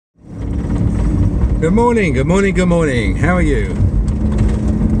Good morning, good morning, good morning. How are you?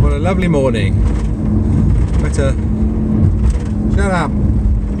 What a lovely morning. Better... Shut up.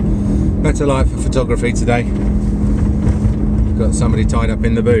 Better light for photography today. Got somebody tied up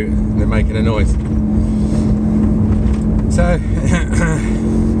in the boot. They're making a noise. So,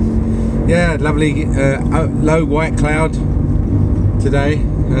 yeah, lovely low white cloud today.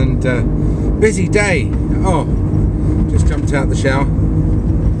 And busy day. Oh, just jumped out the shower.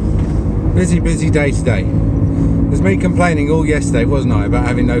 Busy day today. There's me complaining all yesterday, wasn't I, about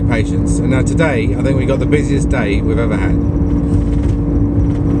having no patients. And now today, I think we got the busiest day we've ever had.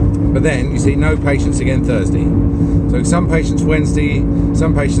 But then, you see, no patients again Thursday. So some patients Wednesday,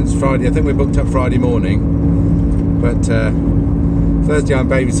 some patients Friday. I think we're booked up Friday morning. But Thursday I'm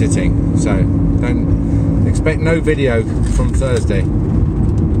babysitting. So don't expect no video from Thursday.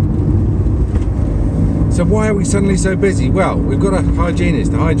 So why are we suddenly so busy? Well, we've got a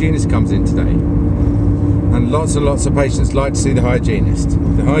hygienist. The hygienist comes in today. And lots of patients like to see the hygienist.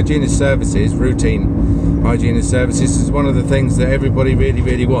 The hygienist services, routine hygienist services, is one of the things that everybody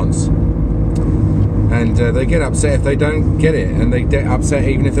really wants. And they get upset if they don't get it. And they get upset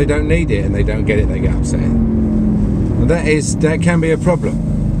even if they don't need it and they don't get it, they get upset. And that can be a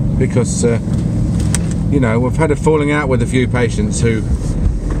problem. Because, you know, we've had a falling out with a few patients who,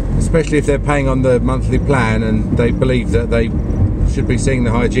 especially if they're paying on the monthly plan and they believe that they should be seeing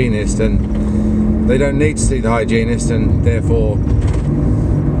the hygienist and they don't need to see the hygienist, and therefore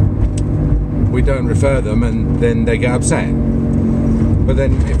we don't refer them, and then they get upset. But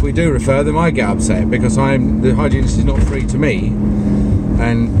then if we do refer them, I get upset because the hygienist is not free to me,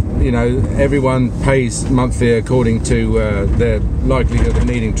 and you know, everyone pays monthly according to their likelihood of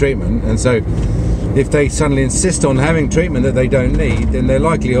needing treatment. And so if they suddenly insist on having treatment that they don't need, then their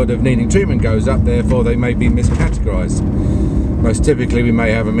likelihood of needing treatment goes up, therefore they may be miscategorized. Most typically we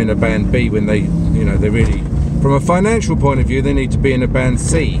may have them in a band B when they, you know, they really, from a financial point of view, they need to be in a band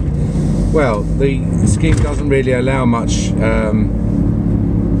C. Well, the scheme doesn't really allow much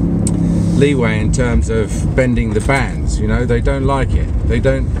leeway in terms of bending the bands, you know, they don't like it.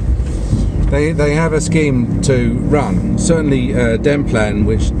 They have a scheme to run, certainly Denplan,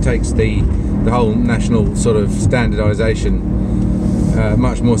 which takes the whole national sort of standardisation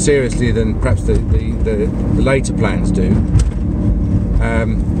much more seriously than perhaps the later plans do.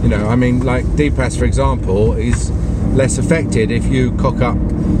 You know, I mean, like DPAS, for example, is less affected if you cock up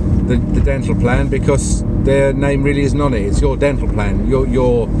the dental plan because their name really isn't on it. It's your dental plan.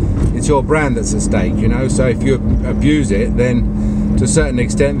 It's your brand that's at stake, you know. So if you abuse it, then to a certain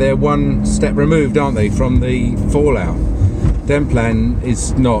extent they're one step removed, aren't they, from the fallout. Denplan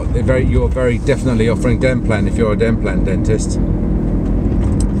is not. You're very definitely offering Denplan if you're a Denplan dentist.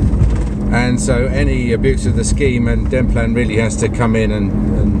 And so any abuse of the scheme, and Denplan really has to come in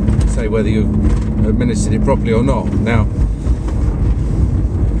and say whether you've administered it properly or not. Now,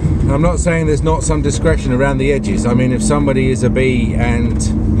 I'm not saying there's not some discretion around the edges. I mean, if somebody is a B and,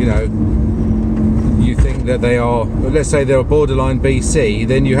 you know, you think that they are, let's say they're a borderline BC,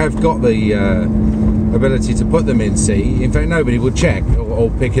 then you have got the ability to put them in C. In fact, nobody would check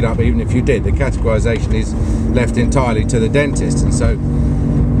or pick it up even if you did. The categorization is left entirely to the dentist, and so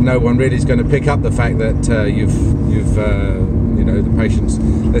no one really is going to pick up the fact that you've you know, the patient's,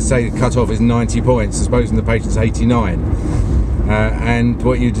 let's say the cut-off is 90 points, supposing the patient's 89, and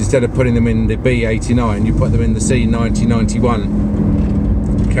what you, instead of putting them in the B 89, you put them in the C 90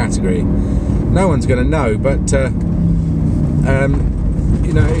 91 category. No one's going to know, but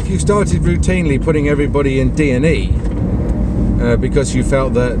you know, if you started routinely putting everybody in D and E because you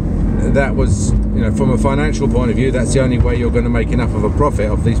felt that was, you know, from a financial point of view, that's the only way you're going to make enough of a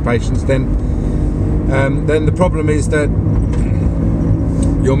profit of these patients, then the problem is that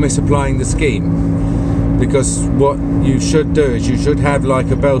you're misapplying the scheme, because what you should do is you should have like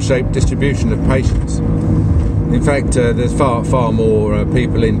a bell-shaped distribution of patients. In fact, there's far more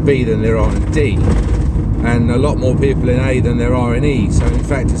people in B than there are in D, and a lot more people in A than there are in E. So in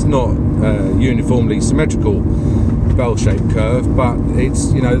fact it's not uniformly symmetrical bell-shaped curve, but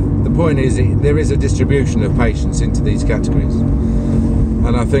it's, you know, the point is there is a distribution of patients into these categories.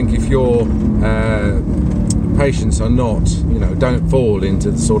 And I think if your patients are not, you know, don't fall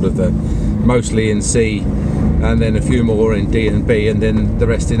into the sort of the mostly in C and then a few more in D and B and then the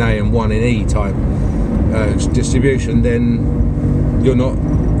rest in A and one in E type distribution, then you're not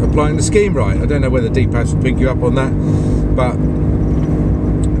applying the scheme right. I don't know whether DPAS will pick you up on that, but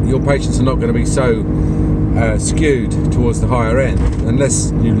your patients are not going to be so skewed towards the higher end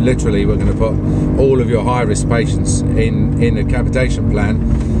unless you literally were going to put all of your high risk patients in a capitation plan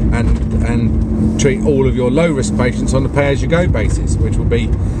and treat all of your low risk patients on a pay as you go basis, which will be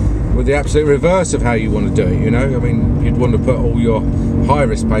with the absolute reverse of how you want to do it. You know, I mean, you'd want to put all your high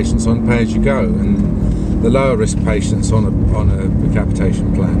risk patients on pay as you go, and the lower risk patients on a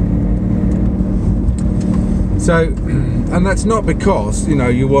capitation plan. So, and that's not because, you know,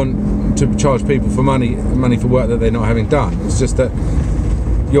 you want to charge people for money for work that they're not having done. It's just that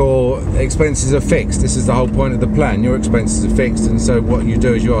your expenses are fixed. This is the whole point of the plan. Your expenses are fixed, and so what you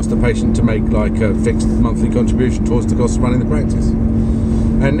do is you ask the patient to make like a fixed monthly contribution towards the cost of running the practice.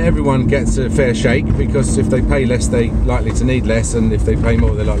 And everyone gets a fair shake, because if they pay less, they're likely to need less, and if they pay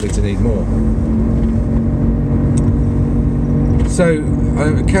more, they're likely to need more. So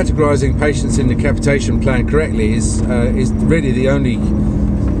categorising patients in the capitation plan correctly is really the only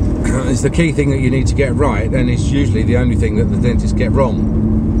is the key thing that you need to get right, and it's usually the only thing that the dentists get wrong.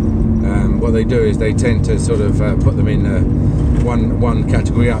 What they do is they tend to sort of put them in one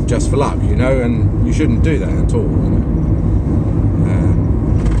category up just for luck, you know, and you shouldn't do that at all, you know.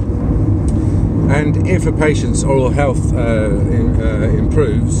 And if a patient's oral health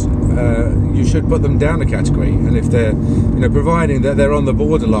improves, you should put them down a category. And if they're, you know, providing that they're on the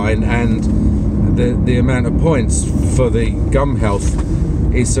borderline and the amount of points for the gum health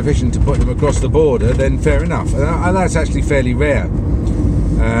is sufficient to put them across the border, then fair enough. And that's actually fairly rare,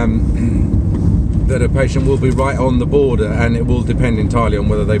 that a patient will be right on the border, and it will depend entirely on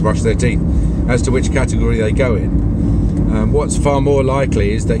whether they brush their teeth as to which category they go in. What's far more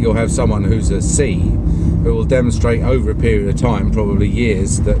likely is that you'll have someone who's a C, who will demonstrate over a period of time, probably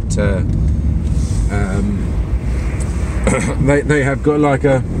years, that they have got like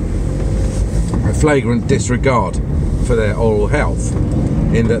a flagrant disregard for their oral health,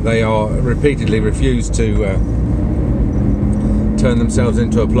 in that they are repeatedly refused to turn themselves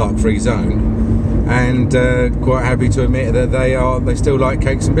into a plaque-free zone, and quite happy to admit that they still like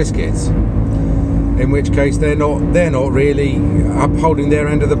cakes and biscuits. In which case they're not really upholding their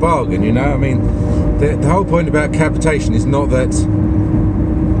end of the bargain, you know. I mean, the whole point about capitation is not it's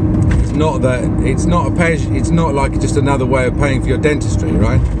not like just another way of paying for your dentistry,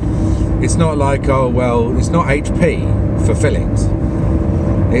 right? It's not like, oh well, it's not HP for fillings.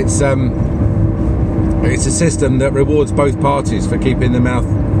 It's a system that rewards both parties for keeping the mouth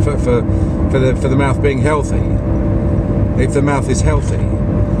for the mouth being healthy, if the mouth is healthy.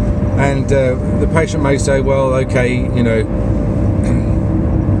 And the patient may say, well, okay, you know,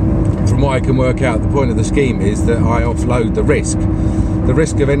 from what I can work out, the point of the scheme is that I offload the risk. The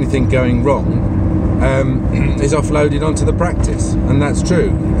risk of anything going wrong is offloaded onto the practice, and that's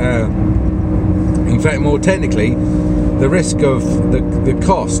true. In fact, more technically, the risk of the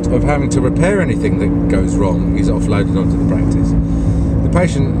cost of having to repair anything that goes wrong is offloaded onto the practice. The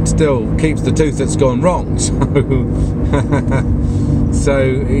patient still keeps the tooth that's gone wrong, so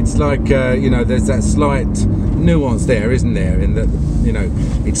it's like, you know, there's that slight nuance there, isn't there, in that, you know,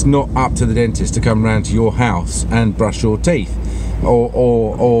 it's not up to the dentist to come round to your house and brush your teeth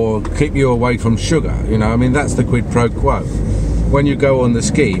or keep you away from sugar, you know. I mean, that's the quid pro quo. When you go on the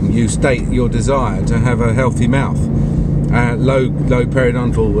scheme, you state your desire to have a healthy mouth, low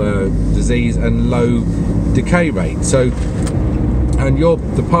periodontal disease and low decay rate. So, and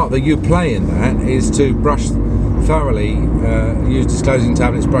the part that you play in that is to brush thoroughly, use disclosing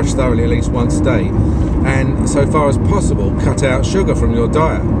tablets, brush thoroughly at least once a day, and so far as possible cut out sugar from your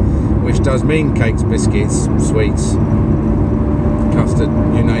diet, which does mean cakes, biscuits, sweets, custard,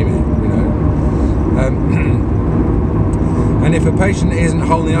 you name it, you know. And if a patient isn't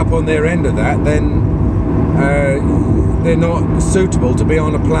holding up on their end of that, then they're not suitable to be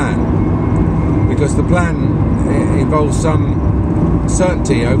on a plan, because the plan involves some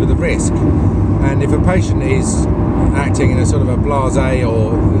certainty over the risk. And if a patient is acting in a sort of a blasé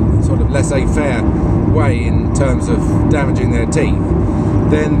or sort of laissez-faire way in terms of damaging their teeth,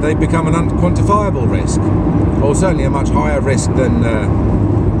 then they become an unquantifiable risk, or certainly a much higher risk than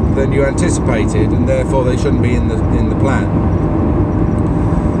you anticipated, and therefore they shouldn't be in the plan.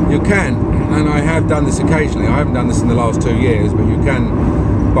 You can, and I have done this occasionally, I haven't done this in the last 2 years, but you can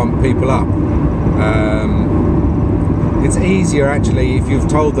bump people up. It's easier actually if you've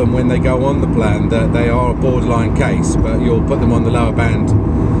told them when they go on the plan that they are a borderline case, but you'll put them on the lower band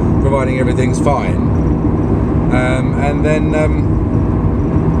providing everything's fine, and then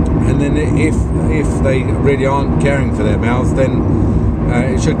if they really aren't caring for their mouths, then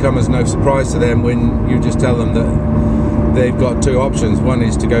it should come as no surprise to them when you just tell them that they've got two options. One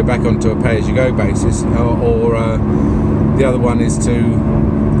is to go back onto a pay-as-you-go basis, or the other one is to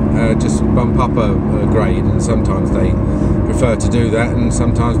just bump up a grade, and sometimes they prefer to do that, and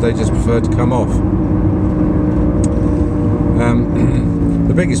sometimes they just prefer to come off.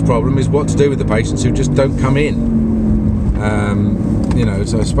 The biggest problem is what to do with the patients who just don't come in. you know,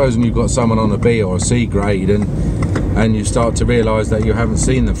 so supposing you've got someone on a B or a C grade, and you start to realise that you haven't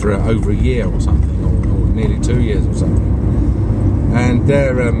seen them for over a year or something, or nearly 2 years or something, and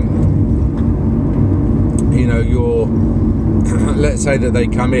they're you know, you're let's say that they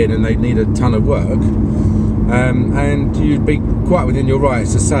come in and they need a ton of work, and you'd be quite within your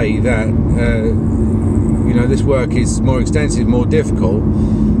rights to say that you know, this work is more extensive, more difficult,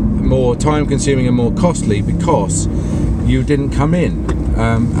 more time consuming and more costly because you didn't come in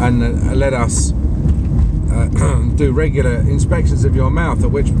and let us do regular inspections of your mouth,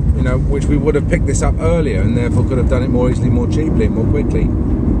 at which, you know, which we would have picked this up earlier and therefore could have done it more easily, more cheaply and more quickly.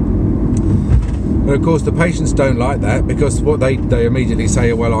 But of course the patients don't like that, because what they immediately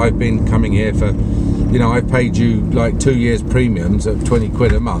say, well, I've been coming here for, you know, I've paid you like 2 years premiums of 20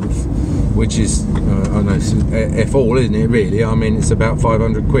 quid a month, which is I know F all, isn't it, really? I mean, it's about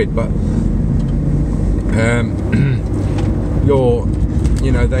 500 quid, but you're,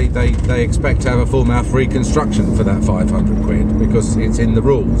 you know, they expect to have a full mouth reconstruction for that 500 quid because it's in the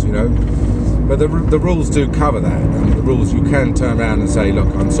rules, you know. But the rules do cover that, and the rules, you can turn around and say, look,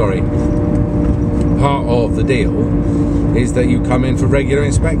 I'm sorry, part of the deal is that you come in for regular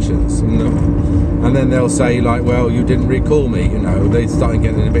inspections, and then they'll say, like, well, you didn't recall me, you know. They start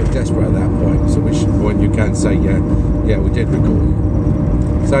getting a bit desperate at that point, so at which point you can say, yeah, we did recall you.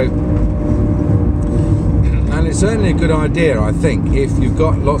 So, and it's certainly a good idea, I think, if you've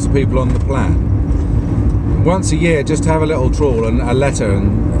got lots of people on the plan, once a year just have a little trawl and a letter,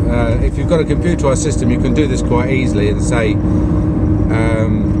 and if you've got a computerized system, you can do this quite easily and say,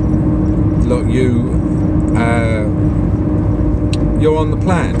 look, you're on the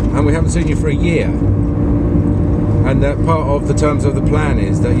plan and we haven't seen you for a year, and that part of the terms of the plan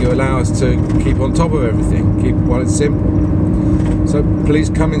is that you allow us to keep on top of everything, keep while it's simple. So please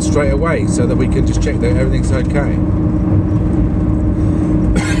come in straight away so that we can just check that everything's okay.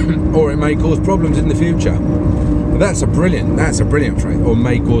 Or it may cause problems in the future. That's a brilliant phrase. Or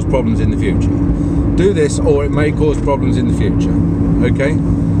may cause problems in the future. Do this, or it may cause problems in the future. Okay?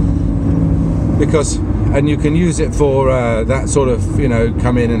 Because, and you can use it for that sort of, you know,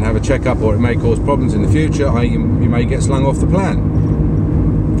 come in and have a checkup, or it may cause problems in the future. You may get slung off the plan,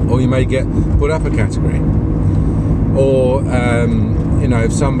 or you may get put up a category, or you know,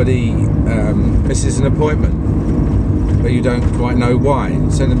 if somebody misses an appointment but you don't quite know why,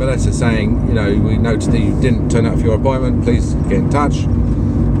 send them a letter saying, you know, we noticed that you didn't turn up for your appointment, please get in touch,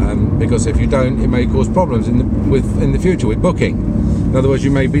 because if you don't, it may cause problems in the future with booking. In other words,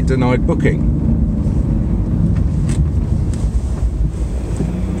 you may be denied booking.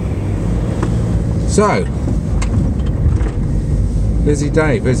 So, busy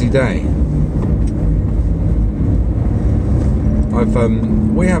day.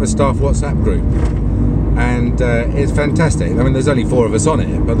 We have a staff WhatsApp group, and it's fantastic. I mean, there's only 4 of us on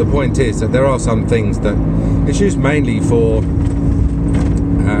it, but the point is that there are some things that it's used mainly for,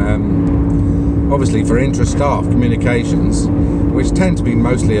 obviously for intra-staff communications, which tend to be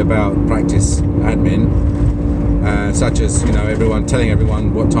mostly about practice admin, such as, you know, everyone telling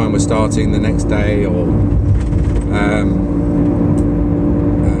everyone what time we're starting the next day, or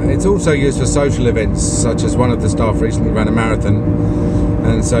it's also used for social events, such as one of the staff recently ran a marathon,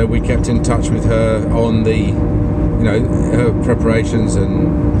 and so we kept in touch with her on the, you know, her preparations, and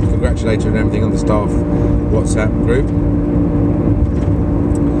congratulated her and everything on the staff WhatsApp group.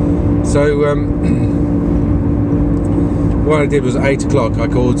 So what I did was at 8 o'clock I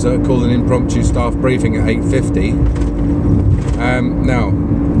called an impromptu staff briefing at 8:50. Now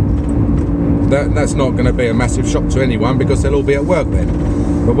that's not going to be a massive shock to anyone, because they'll all be at work then.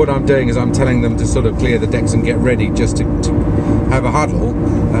 But what I'm doing is I'm telling them to sort of clear the decks and get ready, just to have a huddle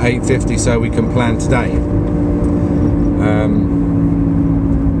at 8:50 so we can plan today.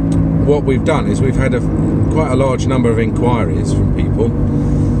 What we've done is we've had quite a large number of inquiries from people.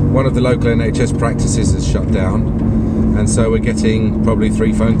 One of the local NHS practices has shut down, and so we're getting probably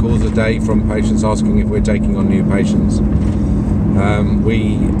 3 phone calls a day from patients asking if we're taking on new patients.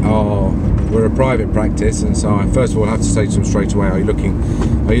 We're a private practice, and so I first of all have to say to them straight away, are you looking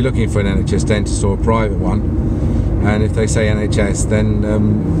for an NHS dentist or a private one? And if they say NHS, then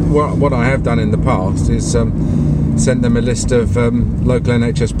what I have done in the past is sent them a list of local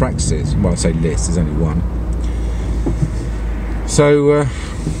NHS practices. Well, I say list, there's only one. So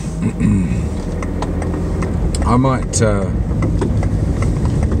I might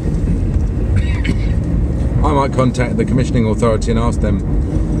contact the commissioning authority and ask them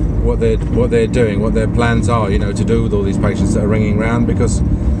what they're doing, what their plans are, you know, to do with all these patients that are ringing round, because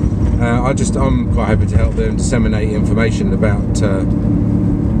I'm quite happy to help them disseminate information about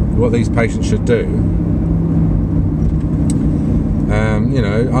what these patients should do.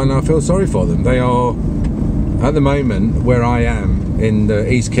 know, and I feel sorry for them. They are, at the moment, where I am in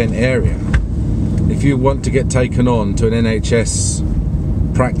the East Kent area, if you want to get taken on to an NHS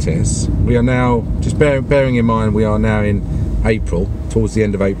practice, we are now, just bearing in mind we are now in April, towards the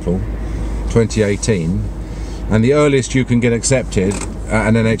end of April 2018, and the earliest you can get accepted at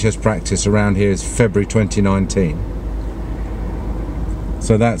an NHS practice around here is February 2019.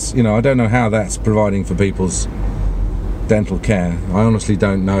 So that's, you know, I don't know how that's providing for people's dental care. I honestly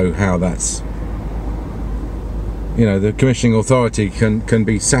don't know how that's, you know, the commissioning authority can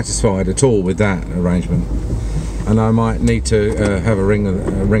be satisfied at all with that arrangement. And I might need to have a ring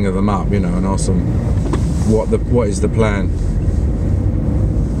of them up, you know, and ask them what is the plan.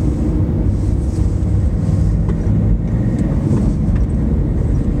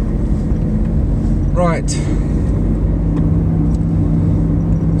 Right.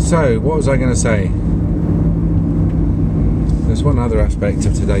 So, what was I going to say? There's one other aspect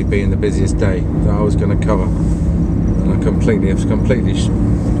of today being the busiest day that I was going to cover, and I completely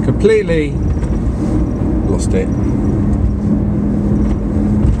lost it.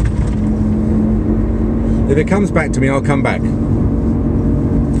 If it comes back to me, I'll come back.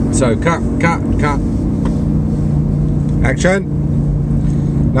 So, cut. Action.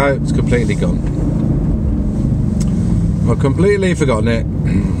 No, it's completely gone. I've completely forgotten it.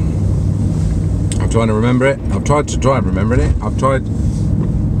 I'm trying to remember it. I've tried to try and remember it. I've tried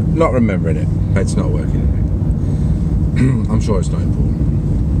not remembering it. It's not working. I'm sure it's not important.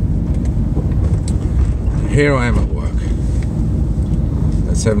 Here I am at work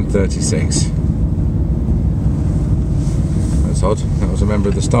at 7:36. That's odd. That was a member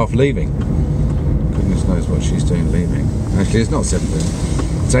of the staff leaving. Goodness knows what she's doing leaving. Actually, it's not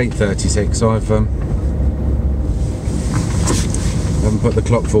 7:30. It's 8:36. So I've haven't put the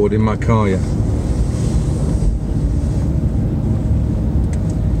clock forward in my car yet.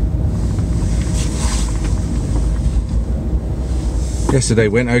 Yesterday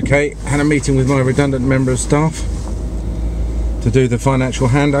went okay. Had a meeting with my redundant member of staff to do the financial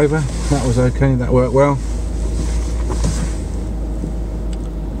handover. That was okay. That worked well.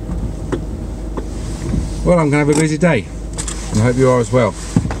 Well, I'm going to have a busy day, and I hope you are as well.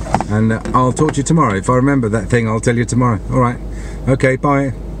 And I'll talk to you tomorrow. If I remember that thing, I'll tell you tomorrow. All right. Okay,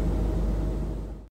 bye.